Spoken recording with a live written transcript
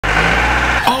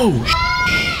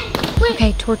Oh!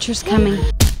 Okay, Torture's coming.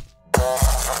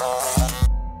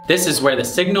 This is where the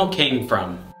signal came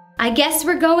from. I guess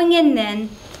we're going in then.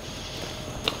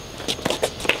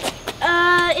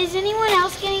 Is anyone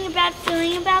else getting a bad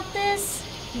feeling about this?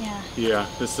 Yeah. Yeah,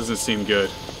 this doesn't seem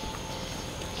good.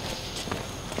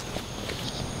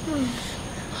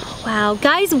 Wow,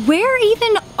 guys, where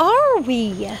even are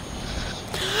we?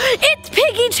 It's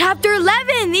Piggy Chapter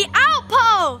 11, the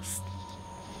Outpost!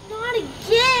 Not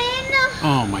again!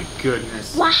 Oh my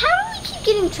goodness. Well, how do we keep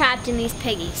getting trapped in these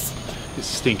piggies? This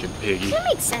stinking piggy. That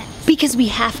makes sense. Because we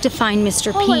have to find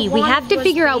Mr. All P. I We have to wanted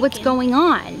figure was out what's bacon. going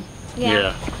on.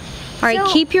 Yeah. All right,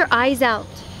 So- keep your eyes out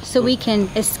so we can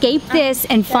escape this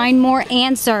and find more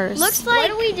answers. Looks like. What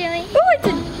are we doing?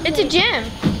 Ooh, it's a gym.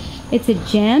 It's a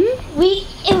gym? We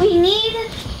need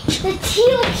the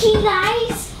teal key,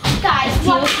 guys. Guys,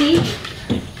 what?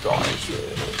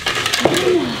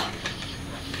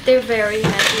 They're very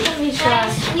heavy.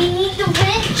 Guys, we need the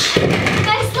wrench.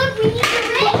 Guys, look, we need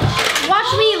the wrench.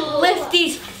 Watch me lift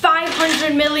these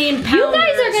 500 million pounds. You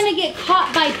guys are gonna get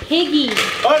caught by Piggy.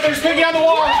 Oh, there's Piggy on the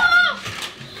wall!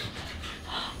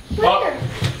 Where?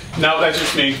 No, that's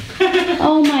just me.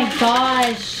 Oh my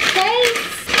gosh.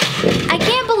 Guys, I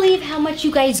can't believe how much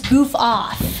you guys goof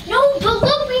off. No, but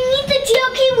look, we need the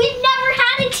teal key. We've never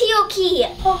had a teal key.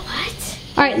 Oh, what?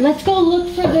 All right, let's go look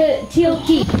for the teal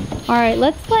key. All right,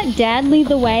 let's let Dad lead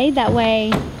the way. That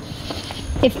way,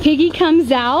 if Piggy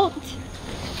comes out,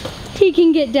 he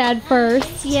can get Dad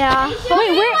first. Yeah. Wait,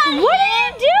 what are you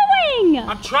doing?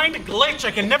 I'm trying to glitch.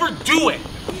 I can never do it.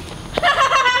 Look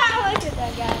at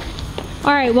that guy.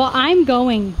 All right, well, I'm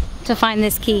going to find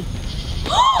this key.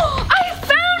 I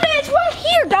found it! It's right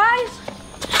here, guys!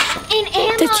 And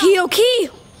ammo. The teal key!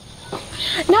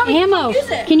 Now we Ammo. can use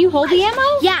it. Can you hold the ammo?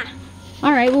 Yeah.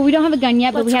 All right, well, we don't have a gun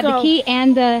yet, but we Let's have the go. key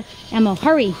and the ammo.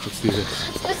 Hurry. Let's do this.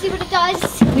 Let's go see what it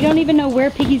does. We don't even know where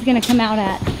Piggy's gonna come out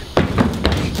at.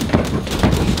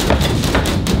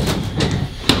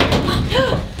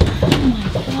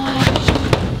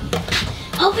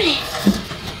 Open it.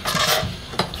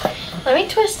 Let me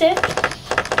twist it.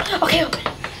 Okay, open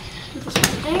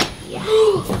it. Yeah.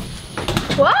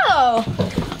 Whoa!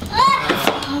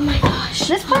 Oh my gosh.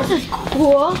 This place is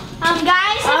cool.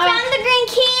 Guys, I found the green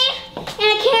key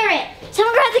and a carrot.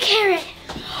 Someone grab the carrot.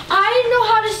 I know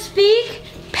how to speak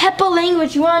Peppa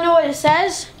language. You wanna know what it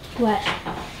says? What?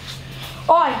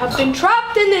 I have been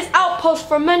trapped in this outpost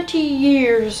for many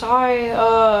years.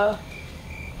 I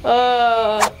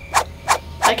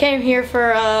came here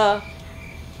for,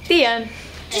 the end.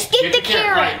 Just get the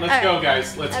carrot. Right, let's go,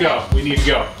 guys. Let's go. We need to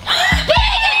go.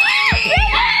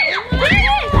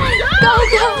 Go,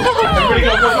 go, go. Everybody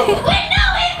go, go, go. Wait, no,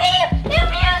 it was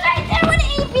right there. What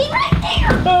it be right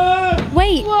there.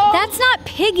 Wait, that's not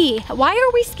Piggy. Why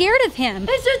are we scared of him?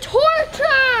 It's a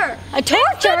torture! A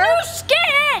torture? New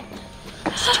skin!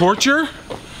 It's torture?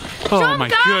 Oh my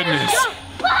goodness.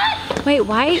 Wait,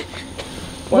 why?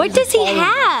 What does he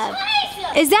have?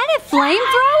 Is that a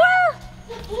flamethrower?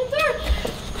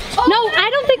 No, I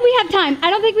don't think we have time. I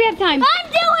don't think we have time. I'm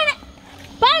doing it.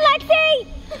 Bye, Lexi!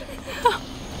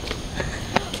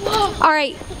 All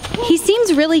right, he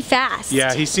seems really fast.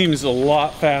 Yeah, he seems a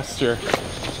lot faster.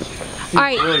 All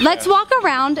right, really let's fast. walk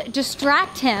around,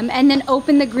 distract him, and then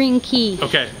open the green key.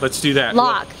 Okay, let's do that.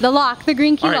 The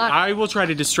green key All right, lock. I will try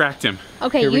to distract him.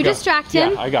 Okay, Here we you go. distract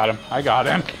him. Yeah, I got him. I got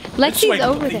him. Lexi's way,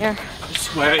 over buddy. there.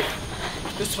 This way.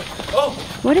 This way. Oh,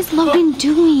 What is Logan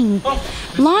doing? oh.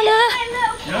 Lana?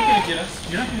 You're not gonna get us.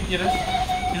 You're not gonna get us.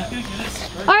 You're not gonna get us.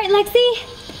 All right, Lexi.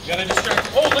 You gotta distract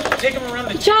him. Oh, let's take him around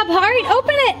the Good job. All right,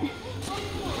 open it.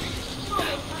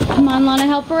 Come on, Lana,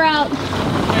 help her out.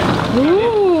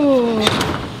 Ooh.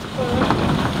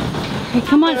 Okay,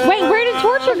 come on. Wait, where did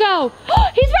Torture go?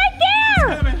 He's right there!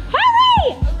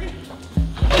 Hurry!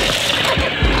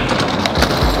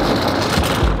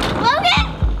 Logan.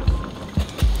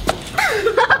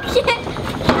 Logan.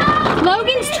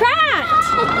 Logan's trapped.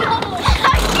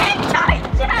 I can't touch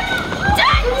that.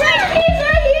 He's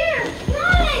right here.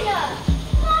 Running.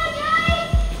 Come on, guys.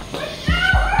 Let's go.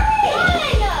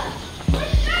 Hurry.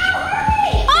 Let's go.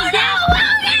 Hurry. Oh no,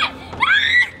 Logan.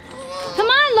 Come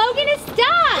on, Logan is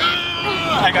stuck.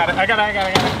 I got it. What?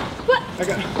 I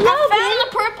got it. Logan, The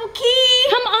purple key!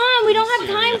 come on. We don't have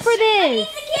time for this.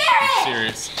 The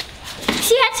carrot. Serious.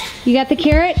 See it? You got the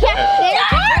carrot? There.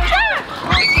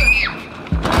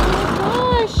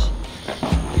 Gosh.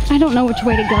 I don't know which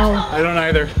way to go. I don't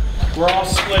either. We're all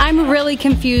split. I'm really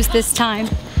confused this time.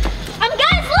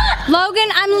 Guys, look. Logan,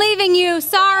 I'm leaving you.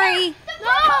 Sorry. No.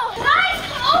 Guys,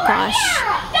 come over Gosh. here.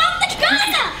 Found the gun.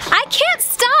 I can't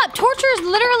stop. Torture is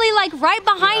literally like right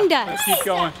behind us. Keep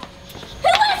going. Who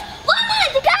was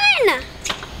Run!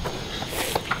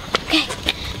 Okay.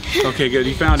 Okay, good.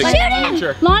 You found it. Shoot him!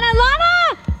 Sure. Lana!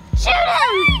 Shoot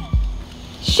him!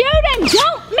 Shoot him!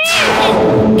 Don't miss!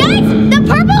 Guys, the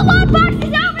purple lockbox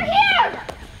is over here!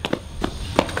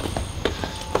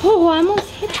 Oh, I almost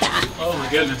hit that. Oh my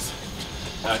goodness.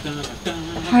 All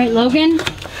right, Logan.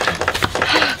 Let's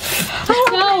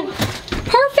go.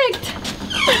 Perfect.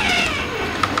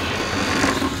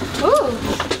 Ooh,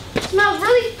 it smells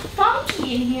really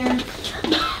funky in here.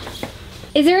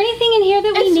 Is there anything in here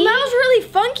that we It need? smells really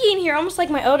funky in here, almost like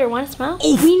my odor. Want to smell?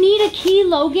 We need a key,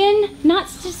 Logan. Not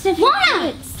specific.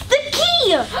 Lana, the key!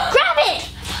 Grab it!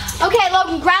 Okay,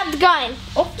 Logan, grab the gun.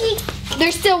 Okay.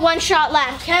 There's still one shot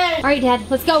left. Okay. All right, Dad,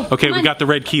 let's go. Okay, Come we on. got the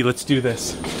red key. Let's do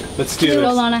this. Let's do Go,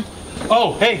 this. Lana.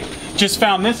 Oh, hey, just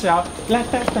found this out.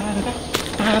 Limbo?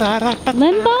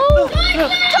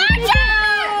 Torture!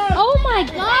 Oh my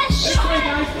gosh. This way,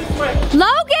 guys, this way.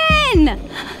 Logan!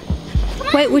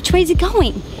 Wait, which way is it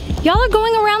going? Y'all are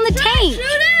going around the tank. Shoot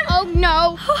him! Oh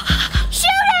no. Shoot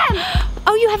him!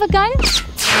 Oh, you have a gun?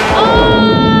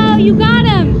 Oh, you got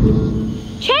him.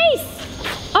 Chase!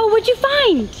 Oh, what'd you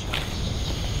find?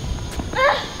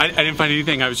 I didn't find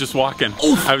anything. I was just walking.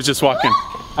 I was just walking.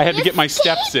 I had to get my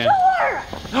steps in.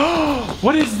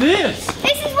 What is this?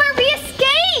 This is where we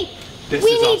escape. This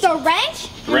We is need awesome. the wrench,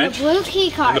 Wrench? and the blue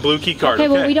key card. And the blue key card. Okay,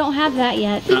 well, we don't have that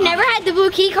yet. We've never had the blue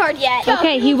key card yet.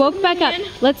 Okay, he woke back up.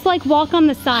 Let's like walk on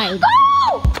the side.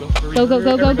 Go! Go, go,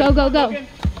 go, go, go, go, go. Logan,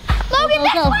 Go,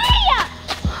 this go. way!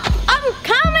 I'm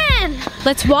coming!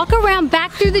 Let's walk around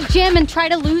back through the gym and try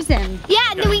to lose him. Yeah,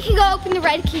 and then we can go open the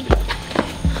red key.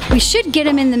 We should get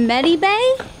him in the Medi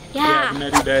Bay. Yeah,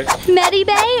 Medi Bay. Medi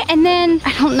Bay, and then,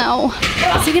 I don't know.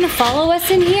 Is he gonna follow us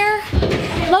in here?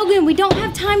 Logan, we don't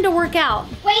have time to work out.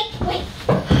 Wait.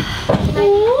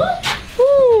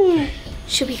 Ooh.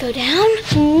 Should we go down?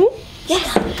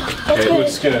 Yes. Okay, it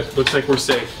looks good. Looks like we're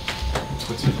safe.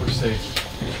 Looks like we're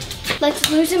safe. Let's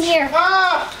lose him here.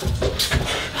 Ah!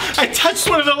 I touched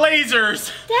one of the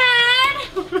lasers. Dad!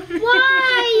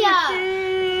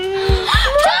 Why?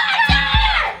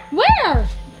 Torture! Where?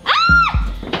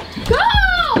 Ah! Go!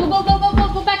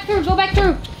 Go back through, go back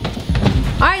through.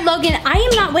 All right, Logan, I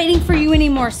am not waiting for you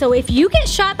anymore. So if you get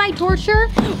shot by torture,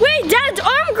 Wait, Dad's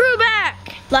arm grew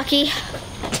back. Lucky.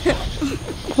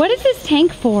 what is this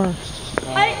tank for?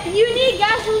 You need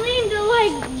gasoline to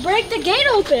like break the gate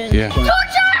open. Yeah.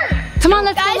 Torture! Come on,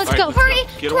 let's Guys, go, let's go. hurry.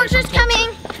 Get away Torture's from torture.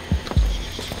 coming.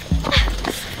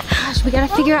 Gosh, we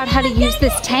gotta figure out how to use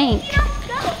this tank.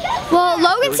 Well,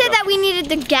 Logan said that we needed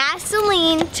the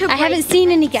gasoline to I haven't seen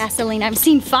any gasoline. I've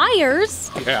seen fires.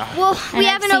 Yeah. Well, we and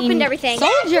I've haven't seen opened everything.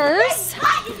 Soldiers. Is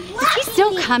he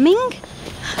still coming?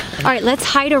 All right, let's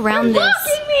hide around this.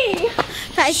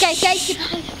 Guys.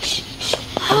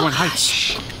 Everyone hide.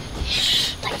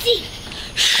 Let's see.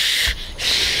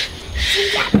 See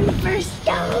that first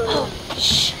go.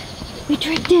 Shh. We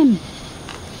tricked him.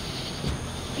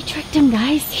 We tricked him,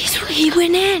 guys. He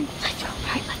went in. Let's go.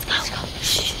 All right, let's go.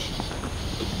 Shh.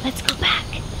 Let's go back.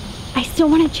 I still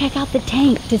want to check out the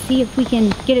tank to see if we can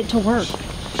get it to work.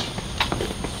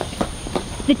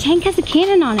 The tank has a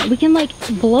cannon on it. We can like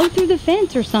blow through the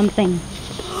fence or something.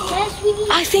 Yes, we need.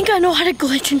 I think I know how to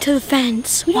glitch into the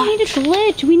fence. We don't need a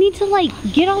glitch. We need to like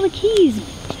get all the keys.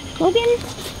 Logan,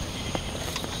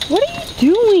 what are you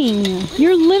doing?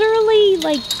 You're literally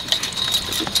like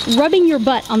rubbing your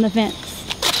butt on the fence.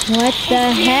 What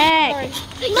the heck?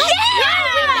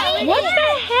 Yeah! What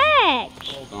the heck?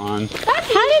 Hold on.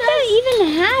 How did that even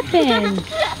happen?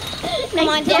 Come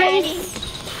on, Daddy.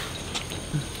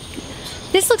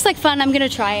 This looks like fun. I'm gonna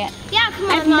try it. Yeah, come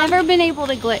on, I've Mom. never been able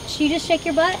to glitch. You just shake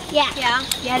your butt? Yeah.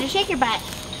 Yeah, just shake your butt.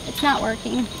 It's not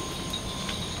working.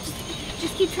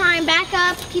 Just keep trying. Back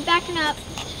up. Keep backing up.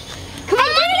 Come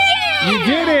on, You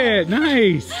did it.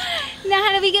 Nice. Now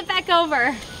how do we get back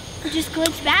over? Just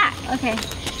glitch back. Okay.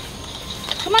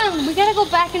 Come on, we gotta go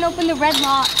back and open the red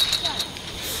lock.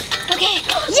 Okay.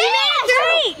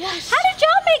 Great! How did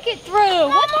y'all make it through?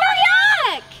 What the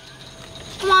heck?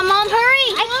 Come on, Mom,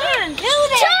 hurry. I can't do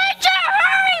this. Torture,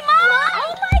 hurry, Mom.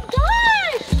 Oh my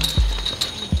gosh!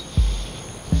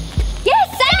 Yes,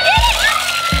 I did it!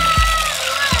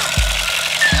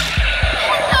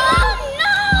 Oh,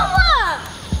 no.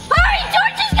 Hurry,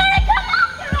 Torture's gonna come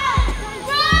after us.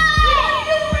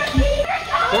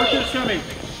 Run. Torture's coming.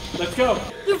 Let's go.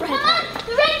 The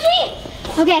red key.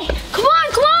 Okay. Come on.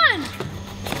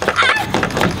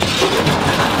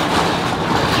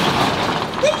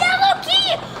 The yellow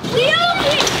key.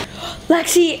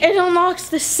 Lexi, it unlocks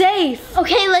the safe.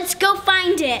 Okay, let's go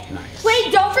find it. Nice.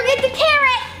 Wait, don't forget the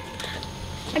carrot.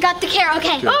 I got the carrot.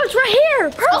 Okay. Good. Oh, it's right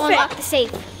here. I'll unlock Perfect. the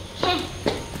safe.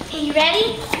 Okay, you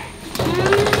ready?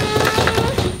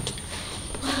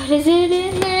 What is it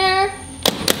in there?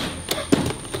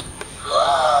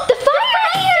 The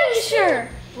fire extinguisher!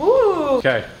 Ooh.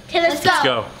 Okay, Okay, let's let's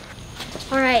go.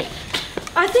 All right.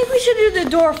 I think we should do the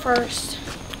door first.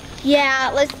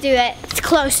 Yeah, let's do it. It's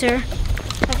closer.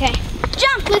 Okay.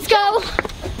 Jump, let's go.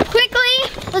 Quickly,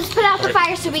 let's put out the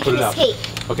fire so we Put can it out. escape.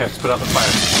 Okay, let's put out the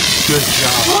fire. Good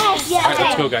job. Yes. All right,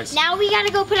 let's go, guys. Now we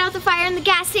gotta go put out the fire in the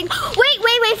gas tank. Wait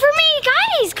for me,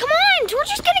 guys! Come on,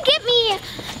 Torture's gonna get me.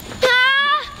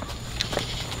 Ah!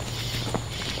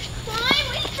 Come on,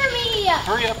 wait for me.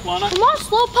 Hurry up, Lana. Come on,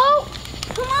 Slowpoke.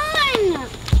 Come on.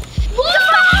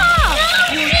 Whoa!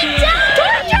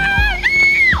 Torture!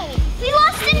 No! We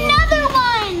lost another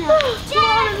one.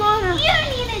 Dad,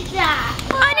 you need to die.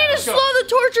 I need to slow the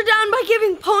torture down by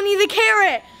giving Pony the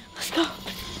carrot. Let's go.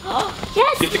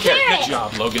 Yes, Get the carrot. Good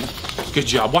job, Logan. Good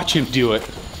job. Watch him do it.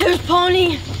 There's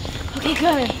Pony. Okay,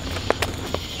 good.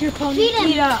 Here, Pony. Feed him.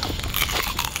 Feed up.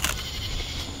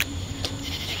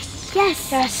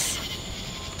 Yes. Yes.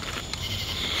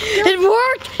 It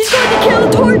worked. He's going to kill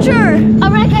the torture.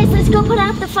 All right, guys, let's go put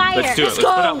out the fire. Let's do it. Let's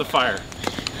go. put out the fire.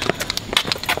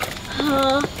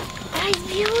 Guys,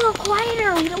 be a little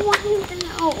quieter. We don't want him to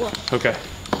know. Okay.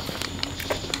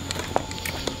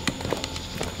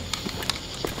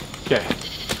 Okay.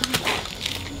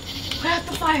 Put out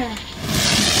the fire.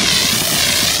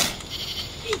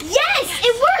 Yes,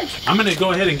 it worked. I'm gonna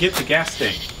go ahead and get the gas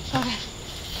tank. Okay.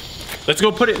 Let's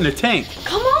go put it in the tank.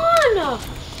 Come on.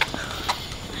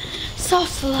 So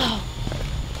slow.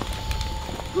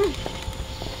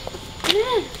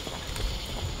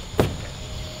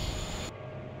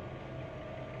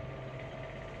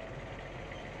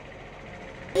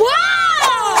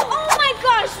 Wow! Oh my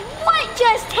gosh, what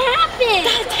just happened?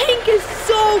 That tank is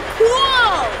so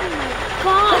cool.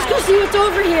 God. Let's go see what's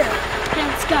over here. Okay,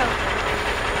 let's go.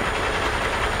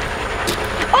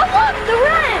 Oh, look, the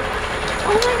wrench.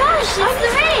 Oh my gosh, it's the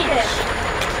wrench.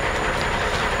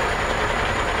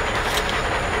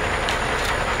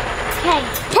 Okay.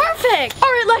 Perfect. All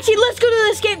right, Lexi, let's go to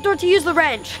the escape door to use the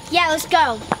wrench. Yeah, let's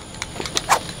go.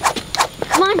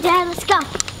 Come on, Dad, let's go.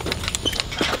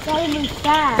 Gotta move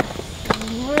fast.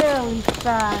 Really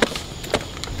fast.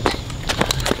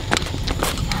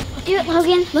 Do it,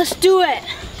 Logan. Let's do it.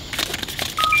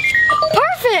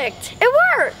 Perfect. It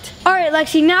worked. All right,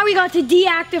 Lexi, now we got to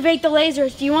deactivate the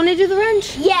lasers. Do you want to do the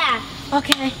wrench? Yeah.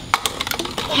 Okay.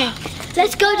 Okay.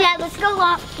 Let's go, Dad. Let's go,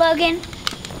 Logan.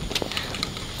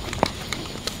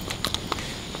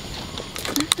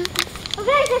 Oh,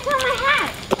 guys, I found my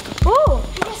hat. Oh,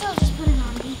 I guess I'll just put it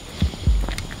on me.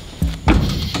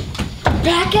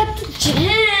 back at the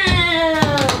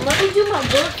gym. Let me do my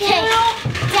workout. Okay.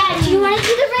 Dad, do you want to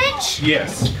do the wrench?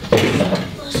 Yes.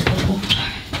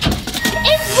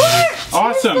 It worked!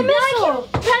 Awesome. Missile.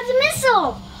 Grab the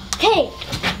missile. Okay.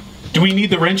 Do we need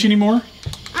the wrench anymore?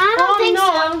 I don't think no,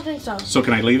 so. I don't think so. So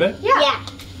can I leave it? Yeah.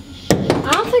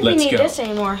 I don't think Let's we need go. this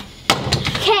anymore.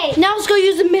 Okay. Now let's go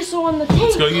use the missile on the tank.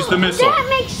 Let's go use the missile. That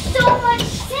makes so much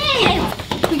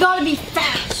sense. We gotta be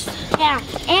fast. Yeah,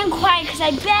 and quiet, because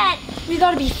I bet. We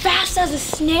gotta be fast as a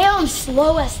snail and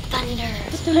slow as thunder.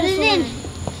 Put it in.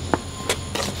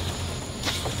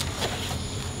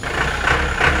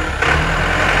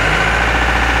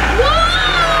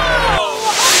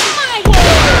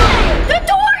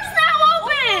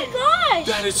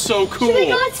 That is so cool. Should we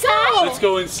go outside? Let's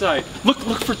go inside. Look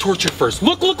for Torture first.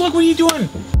 Look, what are you doing?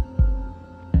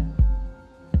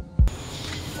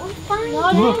 We're fine.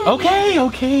 Look, okay. The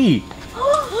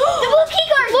blue key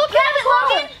card. Look Grab at it, it,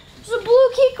 Logan. It's a blue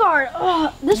key card.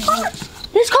 Oh, this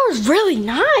car is really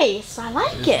nice. I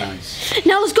like it. Nice.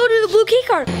 Now let's go to the blue key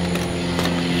card.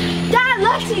 Dad,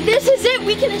 Lexi, this is it.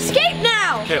 We can escape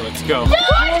now. Okay, let's go.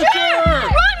 Torture!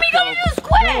 Run, we gotta use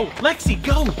quick. Go, Lexi,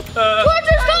 go.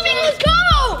 Torture's coming. Let's go.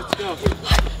 Let's go.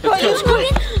 Let's Let's go. quick.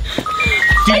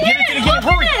 Did you get it? Did you get it?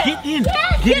 Hurry.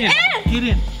 Get in. Get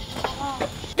in.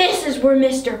 This is where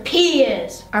Mr. P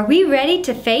is. Are we ready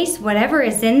to face whatever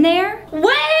is in there?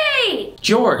 Wait!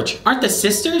 George, aren't the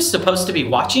sisters supposed to be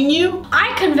watching you?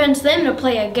 I convinced them to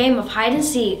play a game of hide and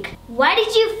seek. Why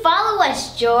did you follow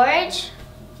us, George?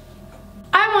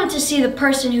 I want to see the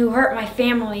person who hurt my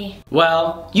family.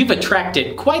 Well, you've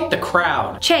attracted quite the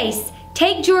crowd. Chase,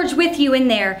 take George with you in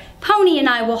there. Pony and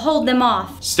I will hold them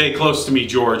off. Stay close to me,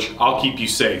 George. I'll keep you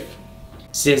safe.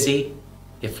 Zizzy,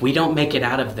 if we don't make it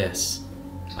out of this,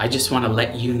 I just want to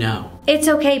let you know. It's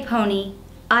okay, Pony.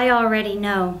 I already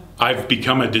know. I've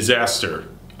become a disaster.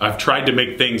 I've tried to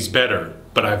make things better,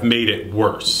 but I've made it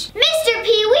worse. Mr.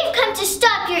 P, we've come to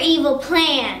stop your evil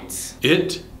plans.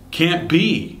 It can't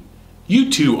be. You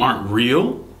two aren't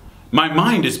real. My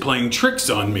mind is playing tricks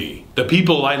on me. The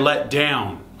people I let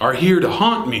down are here to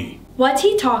haunt me. What's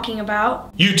he talking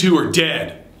about? You two are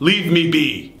dead. Leave me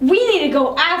be. We need to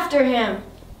go after him.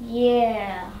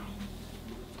 Yeah.